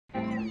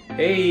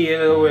Hey,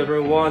 hello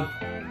everyone.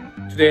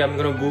 Today I'm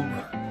gonna move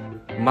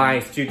my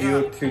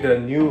studio to the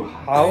new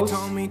house.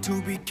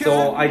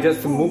 So I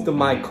just moved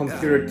my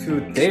computer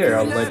to there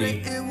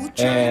already,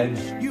 and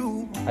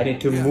I need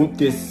to move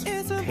this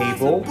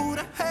table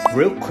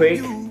real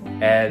quick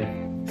and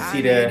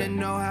see the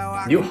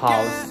new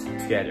house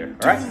together.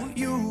 Alright?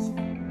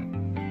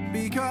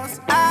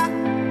 Because I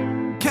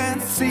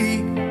can't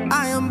see,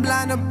 I am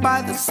blinded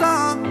by the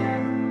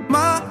sun.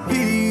 My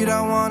heat,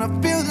 I wanna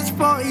feel this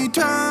for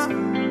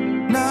eternity.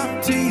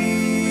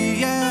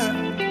 Yeah,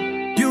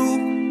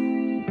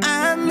 you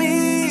and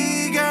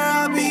me,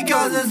 girl,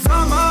 because it's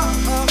summer.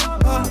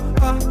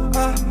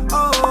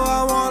 Oh,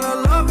 I wanna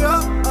love you.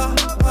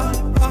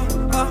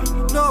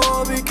 No,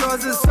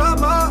 because it's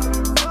summer.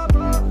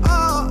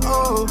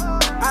 Oh,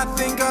 I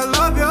think I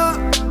love you.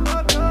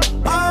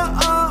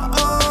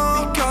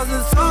 Because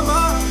it's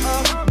summer.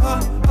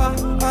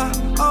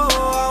 Oh,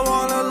 I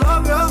wanna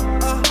love you.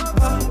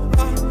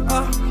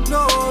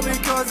 No,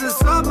 because it's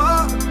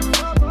summer.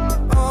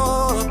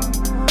 Oh,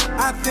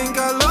 I think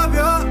I love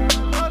you.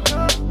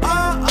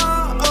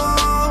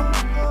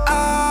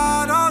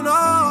 I don't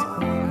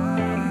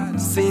know.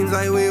 Seems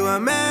like we were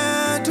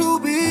meant to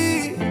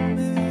be.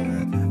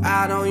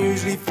 I don't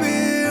usually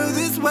feel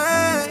this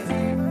way.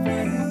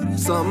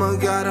 Summer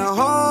got a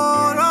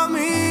hold on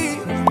me.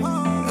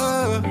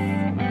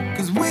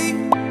 Cause we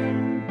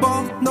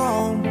both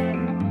know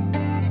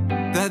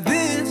that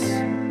this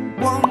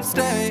won't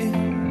stay.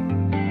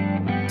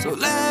 So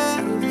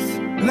let's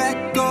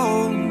let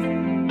go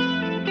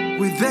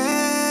with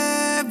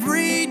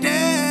every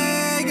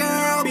day,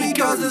 girl,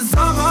 because it's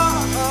summer.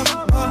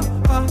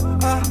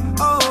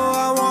 Oh,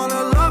 I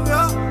wanna love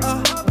you.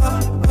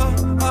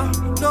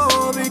 No,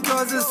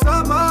 because it's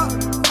summer.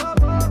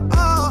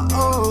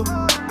 Oh,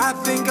 I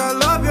think I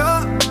love you.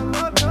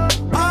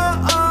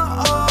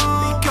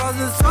 Because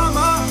it's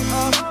summer.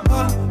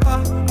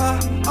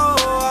 Oh,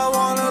 I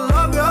wanna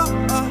love you.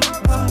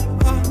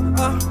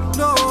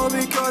 No,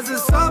 because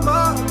it's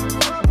summer.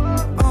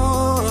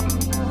 Oh,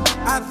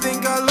 I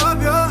think I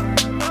love you.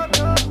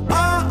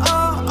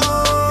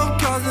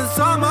 Because it's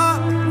summer.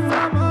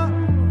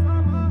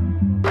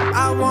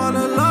 I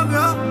wanna love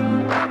you.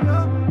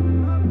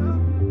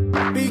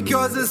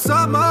 Because it's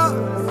summer.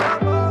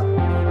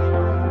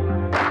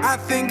 I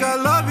think I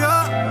love you.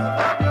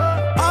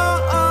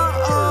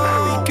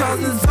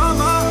 Because it's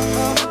summer.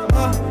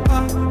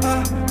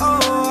 Oh,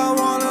 I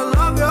wanna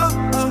love you.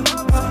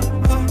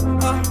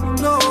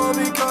 No,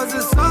 because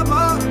it's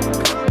summer.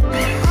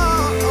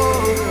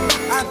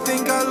 I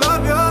think I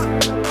love you.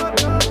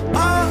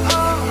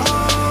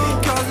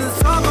 Because it's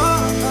summer.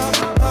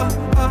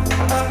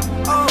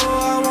 Oh,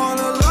 I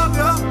wanna love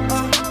you.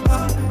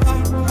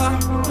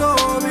 No,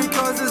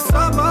 because it's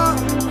summer.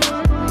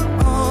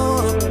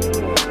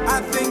 I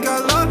think I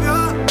love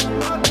you.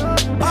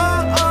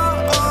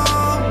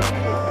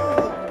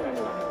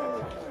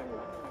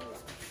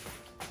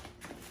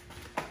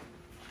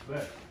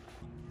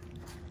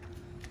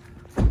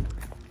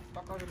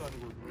 깎아기도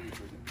아니고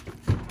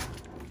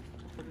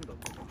터진다.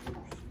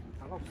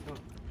 상관없어.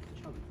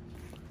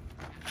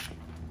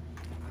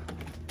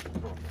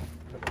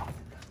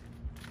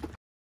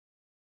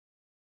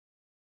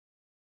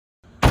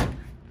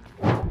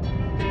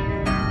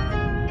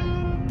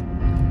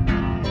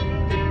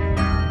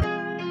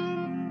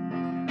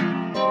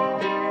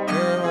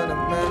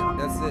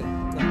 That's it.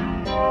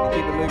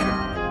 Keep it looking.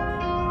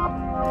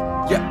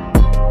 Yeah.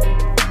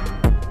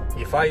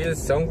 If I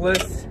use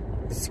sunglasses,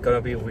 it's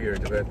gonna be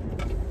weird, but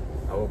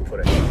I will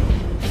put it.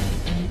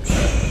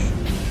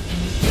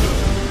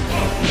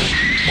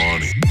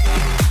 Money.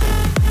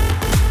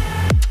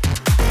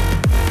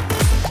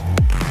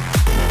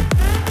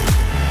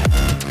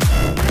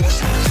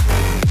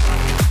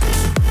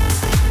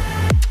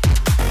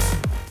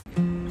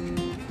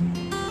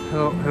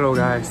 Hello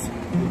guys.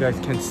 You guys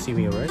can see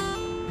me, right?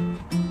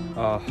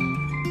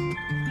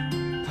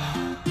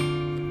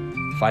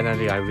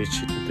 Finally I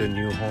reached the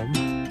new home.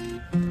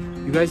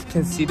 You guys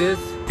can see this.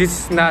 This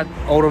is not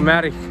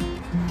automatic.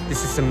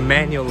 This is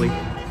manually.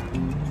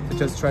 So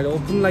just try to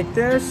open like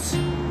this.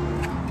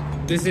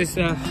 This is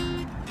a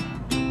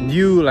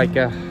new, like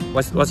a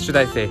what should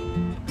I say?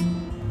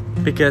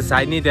 Because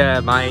I need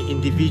my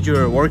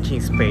individual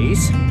working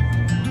space.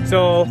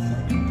 So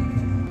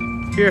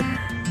here,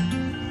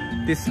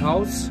 this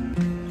house.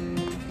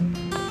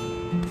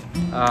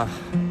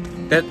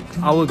 That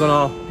I will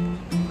gonna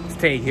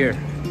stay here.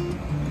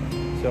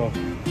 So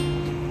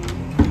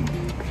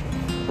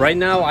right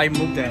now I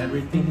moved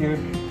everything here,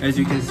 as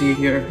you can see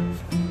here.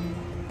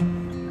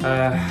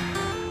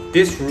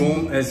 This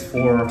room is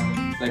for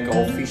like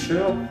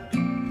official.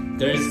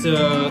 There's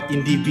a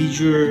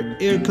individual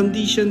air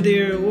condition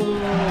there. Whoa.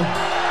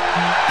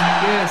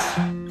 Yes.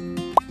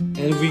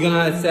 And we're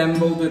gonna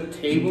assemble the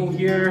table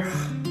here.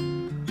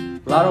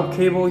 A lot of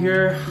cable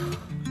here.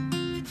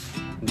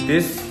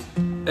 This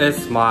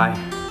is my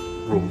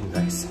room,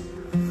 guys.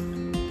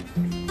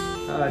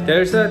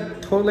 There's a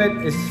toilet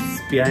is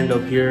behind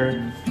up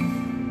here.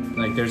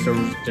 Like there's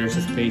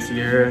a space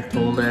here,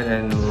 toilet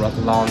and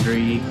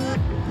laundry.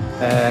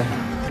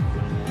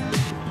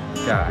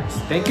 Guys,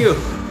 thank you.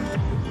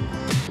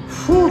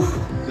 Whew.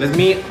 Let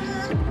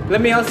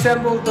me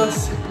assemble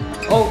those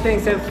all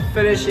things and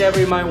finish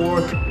every my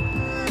work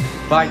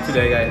by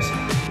today, guys.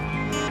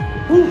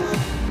 Whew.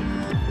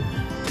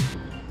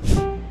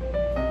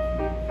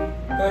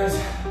 Guys,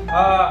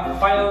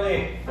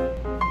 finally,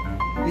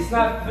 it's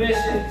not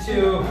finished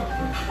to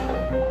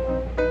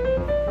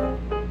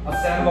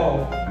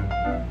assemble,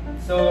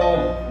 so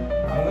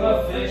I'm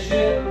gonna finish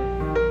it,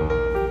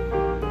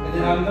 and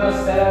then I'm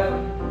gonna set up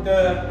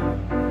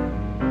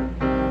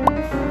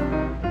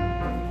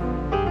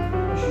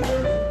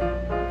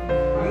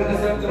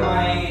to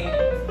my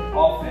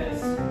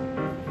office.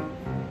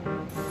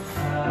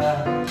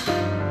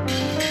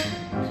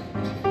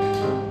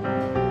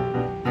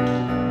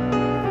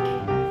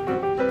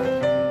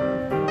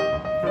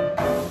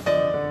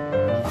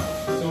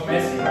 So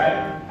messy,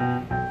 right?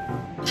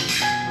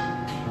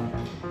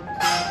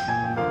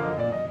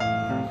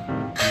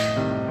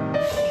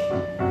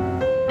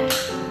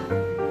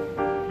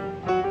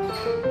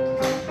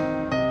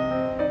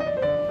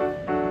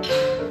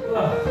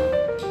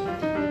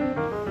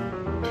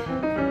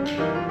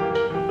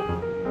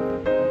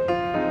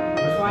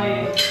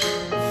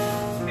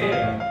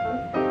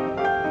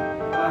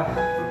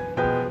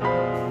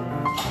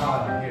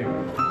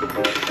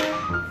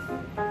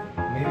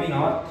 Maybe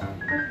not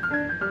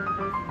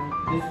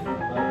this one,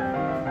 but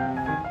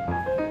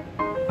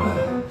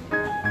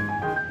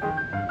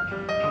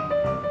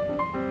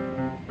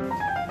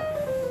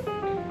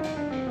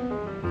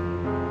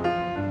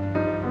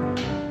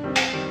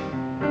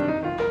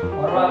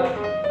all right.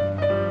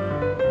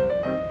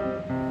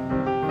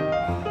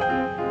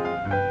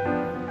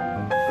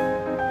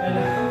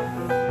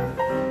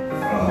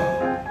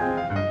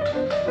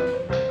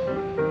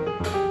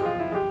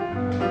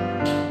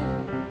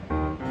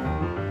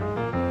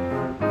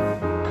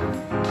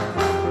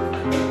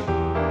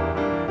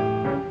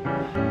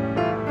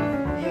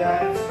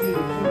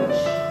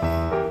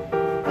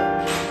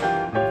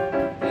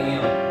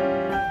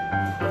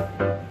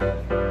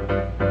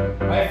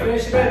 I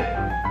finished it.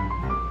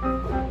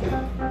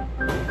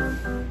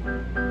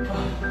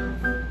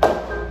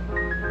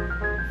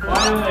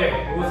 Finally,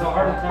 it was a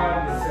hard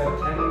time. It's 10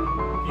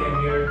 p.m.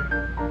 here.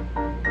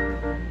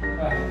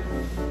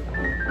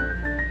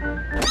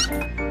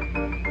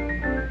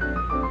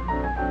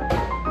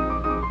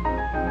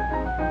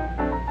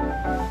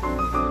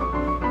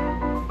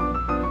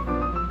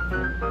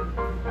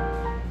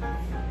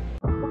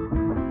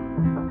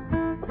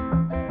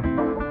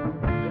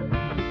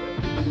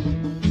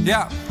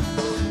 Yeah.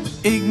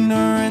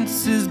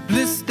 Ignorance is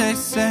bliss, they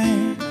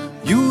say.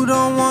 You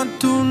don't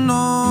want to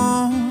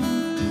know.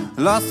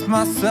 Lost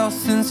myself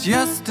since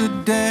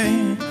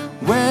yesterday.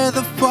 Where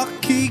the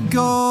fuck he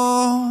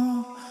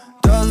go?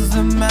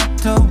 Doesn't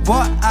matter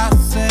what I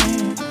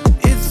say,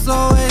 it's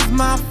always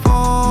my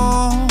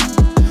fault.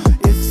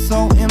 It's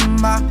so in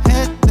my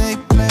head they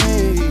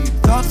play.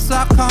 Thoughts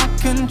I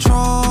can't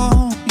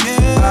control.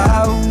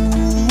 Yeah.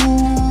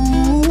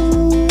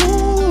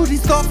 Ooh,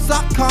 these thoughts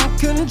I can't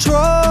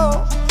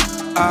control.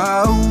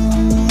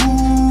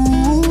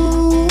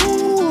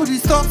 Ooh,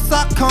 these thoughts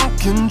I can't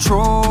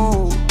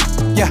control.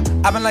 Yeah,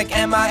 I've been like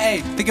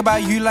MIA, think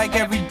about you like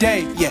every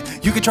day. Yeah,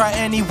 you can try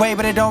anyway,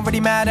 but it don't really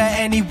matter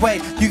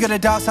anyway. You got a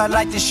dark side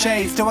like the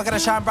shade, still I gotta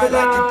shine bright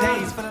like the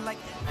days.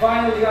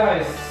 Finally,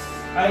 guys,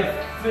 I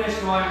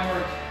finished my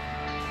work.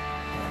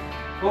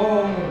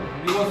 Oh,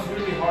 it was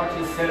really hard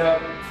to set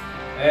up,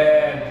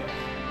 and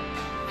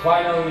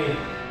finally,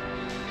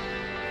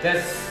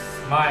 that's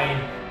my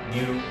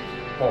new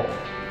home.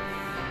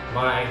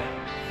 My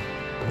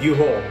new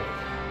home.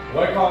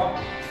 Welcome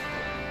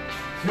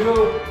to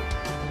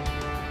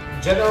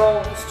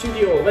General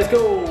Studio. Let's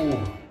go.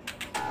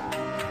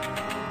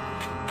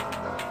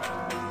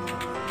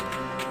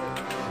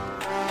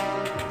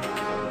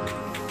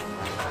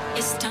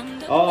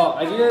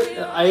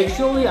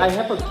 I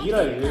have a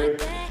guitar here.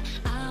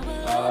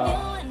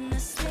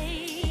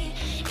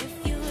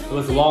 It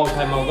was a long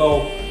time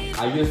ago.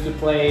 I used to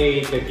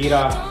play the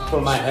guitar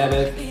for my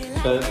habit,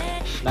 but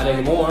not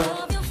anymore.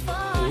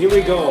 So here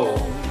we go.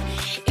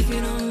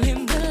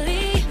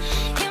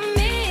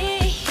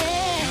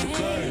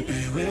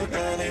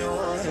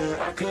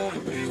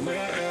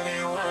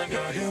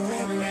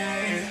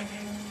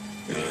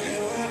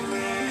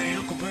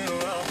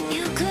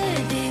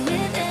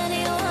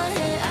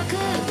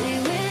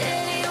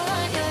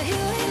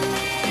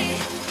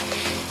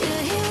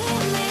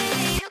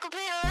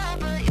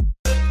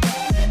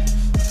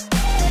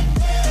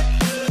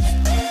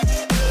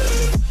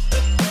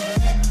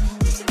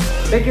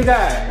 Thank you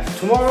guys.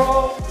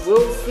 Tomorrow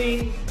we'll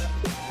see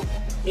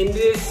in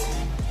this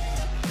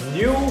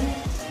new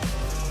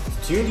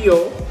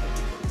studio.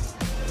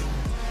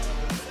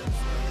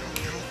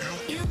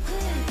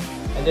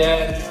 And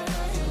then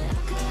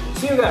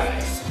see you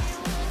guys.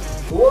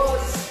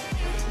 What's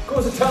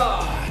Gosu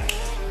time?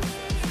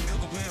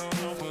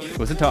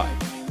 Gosu time.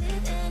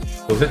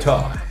 Gosu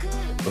time.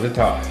 Gosu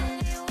time.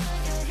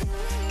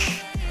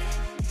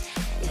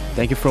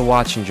 Thank you for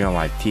watching General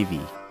Live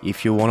TV.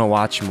 If you want to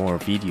watch more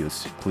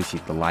videos, please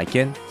hit the like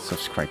and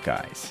subscribe,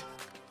 guys.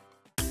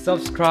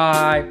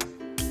 Subscribe.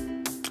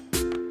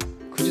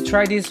 Could you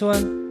try this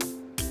one?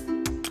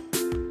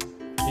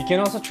 You can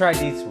also try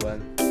this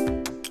one.